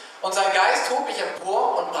mich und sein Geist hob mich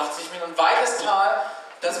empor und brachte mich in ein weites Tal,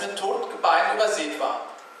 das mit toten Gebeinen übersät war.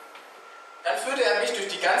 Dann führte er mich durch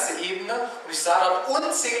die ganze Ebene und ich sah dort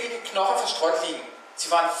unzählige Knochen verstreut liegen. Sie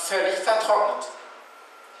waren völlig vertrocknet.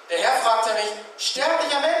 Der Herr fragte mich,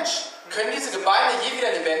 sterblicher Mensch, können diese Gebeine je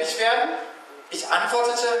wieder lebendig werden? Ich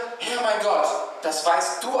antwortete, Herr mein Gott, das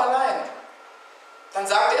weißt du allein. Dann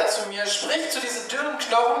sagte er zu mir, sprich zu diesen dürren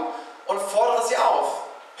Knochen und fordere sie auf.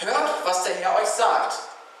 Hört, was der Herr euch sagt.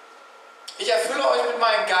 Ich erfülle euch mit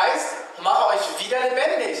meinem Geist und mache euch wieder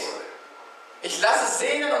lebendig. Ich lasse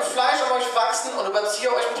Sehnen und Fleisch um euch wachsen und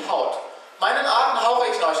überziehe euch mit Haut. Meinen Atem hauche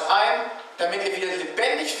ich in euch ein, damit ihr wieder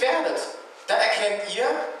lebendig werdet. Dann erkennt ihr,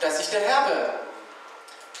 dass ich der Herr bin.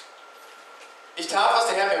 Ich tat, was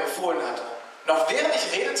der Herr mir befohlen hatte. Noch während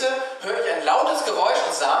ich redete, hörte ich ein lautes Geräusch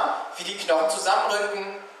und sah, wie die Knochen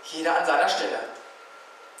zusammenrückten, jeder an seiner Stelle.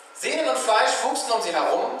 Sehnen und Fleisch wuchsen um sie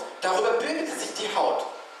herum, darüber bildete sich die Haut.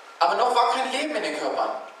 Aber noch war kein Leben in den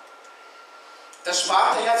Körpern. Da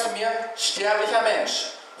sprach der Herr zu mir, sterblicher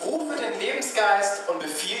Mensch, rufe den Lebensgeist und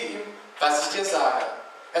befiehl ihm, was ich dir sage.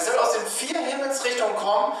 Er soll aus den 4 Himmelsrichtungen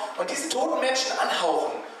kommen und diese toten Menschen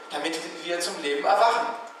anhauchen, damit wir zum Leben erwachen.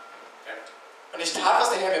 Und ich tat,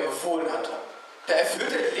 was der Herr mir befohlen hatte. Da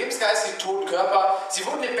erfüllte der Lebensgeist die toten Körper, sie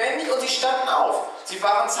wurden lebendig und sie standen auf. Sie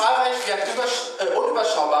waren zahlreich wie ein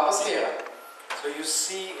unüberschaubares Heer. So you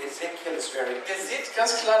see, Ezekiel is very Ihr seht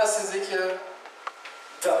ganz klar, dass Ezekiel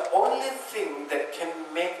the only thing that can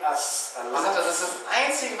make us gesagt hat, alive, das ist das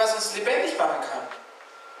Einzige, was uns lebendig machen kann.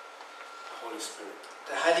 the Holy Spirit.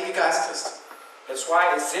 Der Heilige Geist ist. That's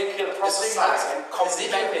why Ezekiel Deswegen prophesied hat and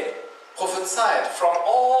commanded Ezekiel prophezeit from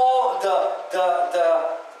all the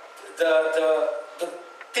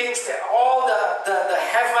things that all the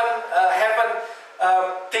heaven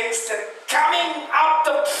things that coming out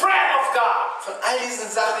the breath of God Von all diesen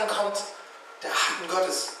Sachen kommt der Atem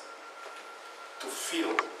Gottes, to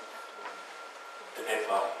fill the dead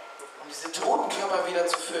body. um diese toten Körper wieder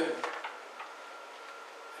zu füllen.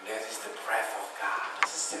 And that is the breath of God.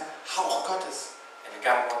 Das ist der Hauch Gottes. And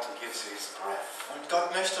God wants to give you His breath, Und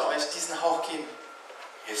Gott möchte euch diesen Hauch geben,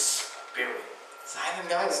 His Spirit, seinen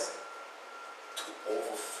Geist, to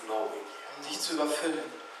overflow in you, um dich zu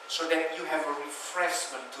überfüllen, so that you have a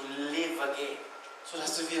refreshment to live again.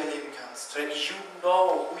 sodass du wieder leben kannst. So that you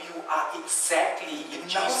know who you are exactly in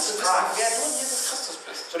Genau zu Jesus wissen, wer du in Christ. Jesus Christus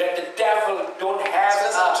bist. So that the devil don't have So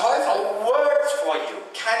dass der Teufel a word for you.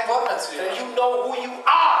 kein Wort mehr zu dir That hat. you know who you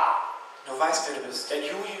are. Du weißt, wer du bist. That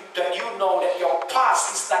you know that your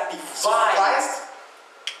past is that Du divine. weißt,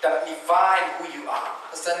 That divine who you are.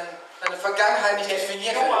 dass deine Vergangenheit nicht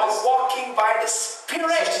definiert You are ist. walking by the Dass du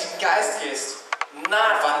Spirit, durch den Geist gehst,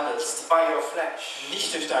 not wandelst, by your flesh.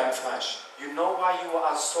 nicht durch dein Fleisch. You know why you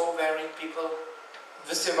are so very people? Und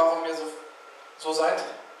wisst ihr, warum ihr so seid?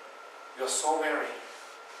 You're so very,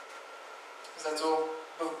 Ihr seid so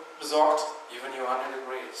besorgt, even you under the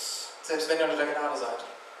grace, selbst wenn ihr unter der Gnade seid.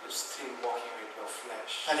 you're still walking with your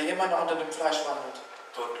flesh. Weil ihr immer noch unter dem Fleisch wandelt.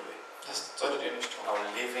 Don't do it. Das solltet ihr nicht tun. Now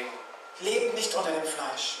living Lebt nicht unter dem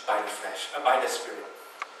Fleisch. by the flesh, by the Spirit.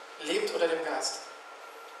 Lebt unter dem Geist.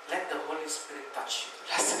 Let the Holy Spirit touch you.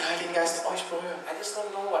 Lasst den Heiligen Geist euch berühren. I just don't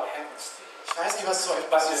know what happens to you. Ich weiß nicht, was zu euch But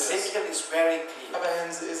passiert ist. Ezekiel is very clear. Aber in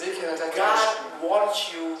Ezekiel hat er klar geschrieben. God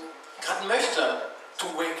wants you Gott möchte, to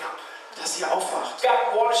wake up. dass ihr aufwacht.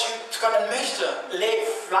 God wants you Gott möchte, to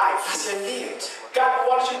live life. dass ihr lebt. God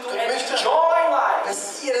wants you to Gott möchte, enjoy life.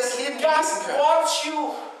 dass ihr das Leben genießen God könnt. wants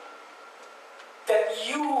you that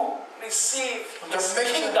you receive Und Gott His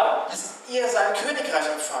möchte, kingdom. dass ihr sein Königreich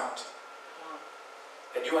empfangt.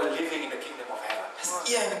 That you are living in the kingdom of heaven. Dass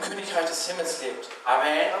ihr in dem Königreich des Himmels lebt.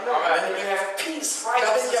 Amen. Amen. And you have peace, Damit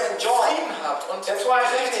righteousness, ihr and joy. Frieden habt und That's why I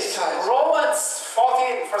read this. Gerechtigkeit. Romans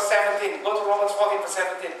 14, verse 17. Go to Romans 14, verse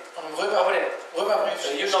 17. Und im Open it. Römerbrief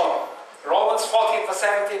steht You geschrieben. know. Romans 14, verse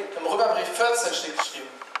 17. Im Römerbrief 14 steht geschrieben.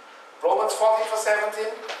 Romans 14, verse 17.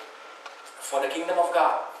 For the kingdom of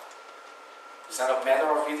God is not a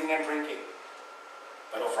matter of eating and drinking,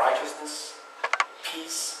 but of righteousness,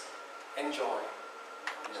 peace, and joy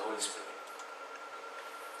in the Holy Spirit.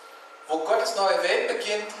 Wo Gottes neue Welt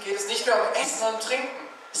beginnt, geht es nicht mehr um Essen und Trinken.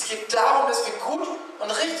 Es geht darum, dass wir gut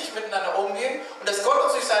und richtig miteinander umgehen und dass Gott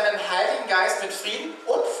uns durch seinen Heiligen Geist mit Frieden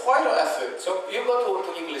und Freude erfüllt. So you go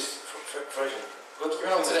to English version. Go to Ich will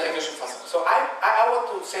noch zu der englischen Fassung. So I want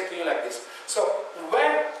to say to you like this. So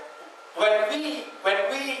when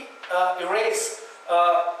we erase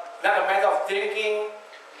not a matter of drinking,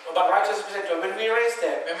 but righteousness and joy, when we erase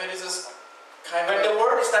that, Wenn wir dieses when keine the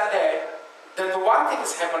word is not there, The one thing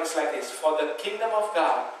that's happened is like this. For the kingdom of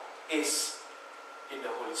God is in the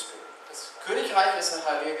Holy Spirit. Das Königreich ist der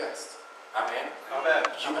Heilige Geist. Amen. Amen.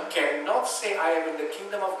 You cannot say I am in the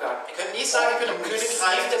kingdom of God. Ihr könnt nicht sagen, ich bin im Receive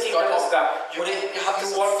Königreich the des kingdom Gottes. of God. Oder ihr habt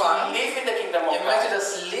es You want to empfangen. live in the kingdom of Ihr möchtet God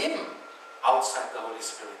das Leben outside the Holy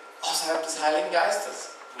Spirit. außerhalb des Heiligen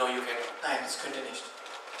Geistes. No, you cannot. Nein, das könnt ihr nicht.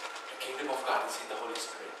 The kingdom of God is in the Holy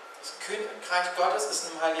Spirit. Das Königreich Gottes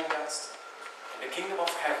ist im Heiligen Geist. And the kingdom of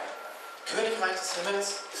heaven Das Königreich des Himmels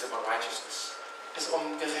is about righteousness. ist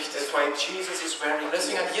um That's Gerechtigkeit. why Jesus is wearing Und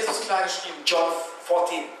deswegen hat Jesus klar geschrieben, John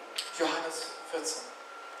 14. Johannes 14.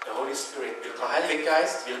 The Holy Spirit will Der Heilige convict,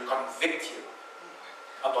 Geist will convict you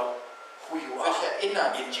about who you wird euch are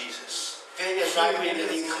erinnern, in Jesus. wer He ihr seid will in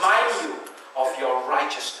Jesus remind Christus. you of your Er wird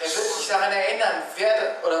righteousness. dich daran erinnern,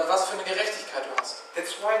 wer oder was für eine Gerechtigkeit du hast.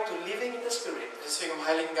 That's why to living in the Spirit, Deswegen im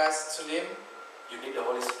Heiligen Geist zu leben, you need the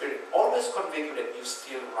Holy Spirit. Always convict you that you're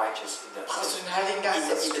still righteous in brauchst du the, den Heiligen Geist in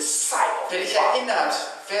dazu, the sight of der the dich Father. erinnert,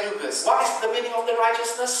 wer du bist. What is the meaning of the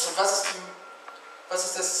righteousness? Und was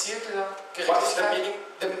ist das Ziel der What is the Gerechtigkeit? meaning?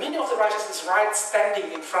 The meaning of the righteousness is right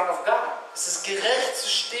standing in front of God. Es ist gerecht zu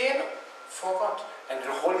stehen vor Gott. And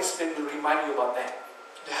the Holy Spirit will remind you about that.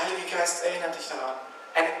 Der Heilige Geist erinnert dich daran.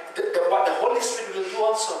 And what the Holy Spirit will do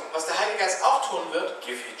also, Was der Heilige Geist auch tun wird,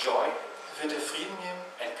 give you joy wird dir Frieden geben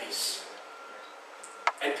and peace.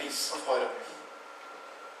 And peace. und Freude.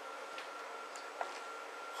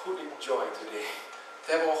 Who need joy today?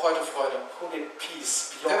 Wer braucht heute Freude? Who need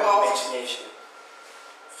peace Wer beyond braucht imagination?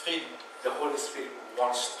 Frieden. The Holy Spirit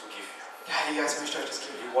wants to give you. Der Heilige Geist möchte euch das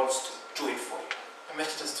geben. He wants to do it for you. Er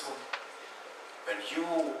möchte das tun. When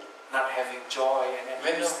you not having joy and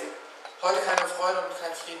Wenn du peace, heute keine Freude und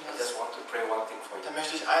keinen Frieden I hast, just want to pray one thing for you, dann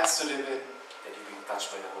möchte ich eins zu dir beten, that you be touched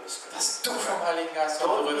by the Holy Spirit. dass du vom Heiligen Geist heute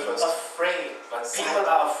Don't be berührt wirst. afraid, but Sei- people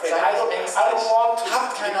are afraid. sei I don't ängstlich. want to.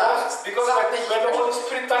 Habt keine because Angst. because Sag when, nicht, when the ich Holy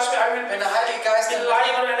Spirit touch me, I will Wenn der Heilige Geist be dann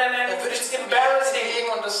lying and dann würde ich it's es embarrassing. bewegen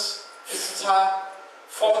und das ist total.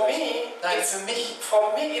 For me, Nein, für mich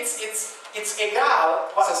it's egal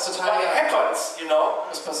what, Das ist total what egal. happens, you know.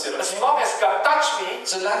 was passiert. As Okay? long as God touch me,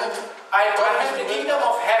 Solange I have the kingdom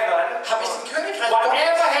of heaven. habe ich den Königreich Whatever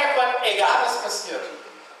Gottes. happens, Egal egal. was passiert.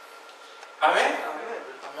 Amen.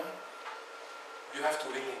 Amen. You have to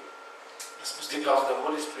will Him, Das müsst ihr because glauben. the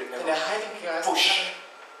Holy Spirit Denn never der Heilige Geist push.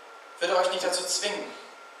 wird euch nicht dazu zwingen,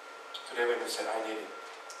 Today when you said, I need it,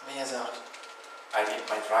 wenn ihr sagt, I need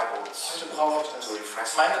my dry bones heute brauche ich to das.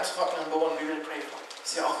 refresh me. Meine trockenen Boden, We will pray for it.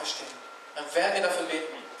 dass ihr auferstehen. Dann werden wir dafür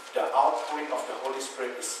beten, The outpouring of the Holy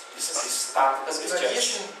Spirit is started das in this church.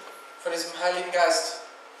 Übergießen von diesem Heiligen Geist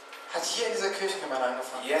hat hier in dieser Kirchengemeinde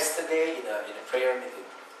angefangen. Yesterday in a prayer meeting,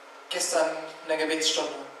 Gestern in der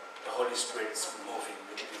Gebetsstunde the Holy Spirit is moving.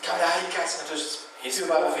 kam der Heilige Geist natürlich He's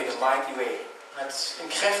überall moving in a mighty way. und hat in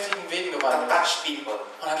kräftigen Wegen To gewandelt touch people.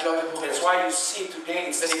 und hat Leute That's berührt. why you see today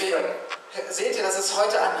it's Deswegen different. seht ihr, dass es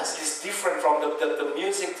heute anders ist. It's different from the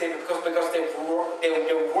music team because they work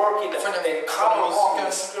in Von der- they von come der along in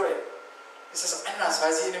Musik- the Spirit. Es ist anders,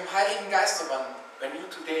 weil sie in dem Heiligen Geist wandeln. When you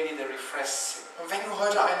today need a refreshing, Und wenn du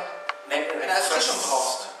heute eine Erfrischung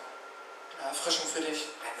brauchst, eine Erfrischung für dich,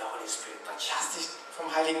 let the Holy Spirit touch you. lass dich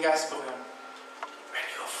vom Heiligen Geist berühren. When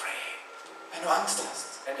you're afraid, Wenn du Angst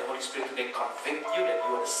hast, let the Holy Spirit today convict you that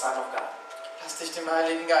you are the Son of God. lass dich dem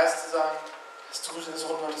Heiligen Geist sagen, dass du der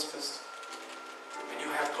Sohn Gottes bist. When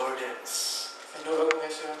you have burdens Wenn du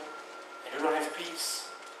irgendwelche and you don't have peace,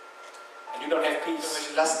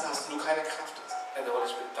 Lasten hast und du keine Kraft hast, let the Holy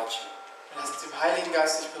Spirit touch you. dann lass dem Heiligen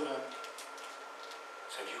Geist dich berühren,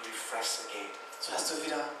 So you refresh again. sodass du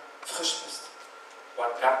wieder frisch bist.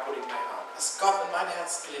 What God put in my heart. Was Gott in mein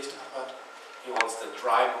Herz gelegt hat heute. He wants the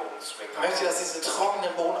dry bones wake Er up. möchte, dass diese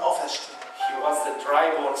trockenen Bohnen auferstehen. He wants the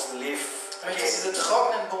dry bones live Er möchte, dass again. diese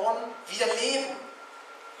trockenen Bohnen wieder leben.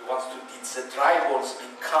 He wants the dry bones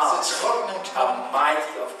become Diese trockenen a Knochen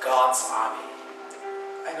mighty of God's army.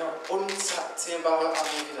 eine unzählbare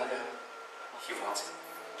Armee wieder werden. He wants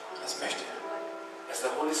it. Das möchte er. As the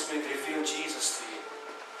Holy Spirit revealed Jesus to you,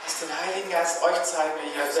 Lass den Heiligen Geist euch zeigen,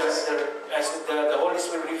 wer as Jesus ist. the Holy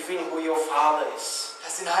Spirit revealed who your Father is,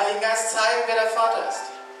 Lass den Heiligen Geist zeigen, wer der Vater ist.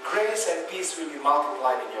 grace and peace will be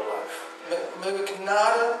multiplied in your life. Möge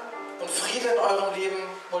Gnade und Friede in eurem Leben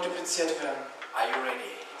multipliziert werden. Are you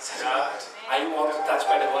ready? Seid ihr bereit? Are you want to touch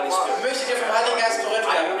by the Holy Spirit? Möchtet ihr vom Heiligen Geist berührt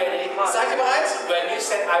Are you werden? ready? Seid ihr bereit? When you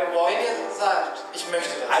said I Wenn want, ihr sagt, ich möchte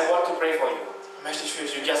I das, want to pray for you. dann möchte ich für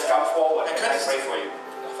You euch just come forward Dann and I könntest pray du for you.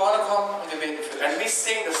 nach vorne kommen und wir beten für And dich. we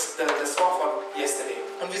sing the song from yesterday.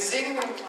 Und wir singen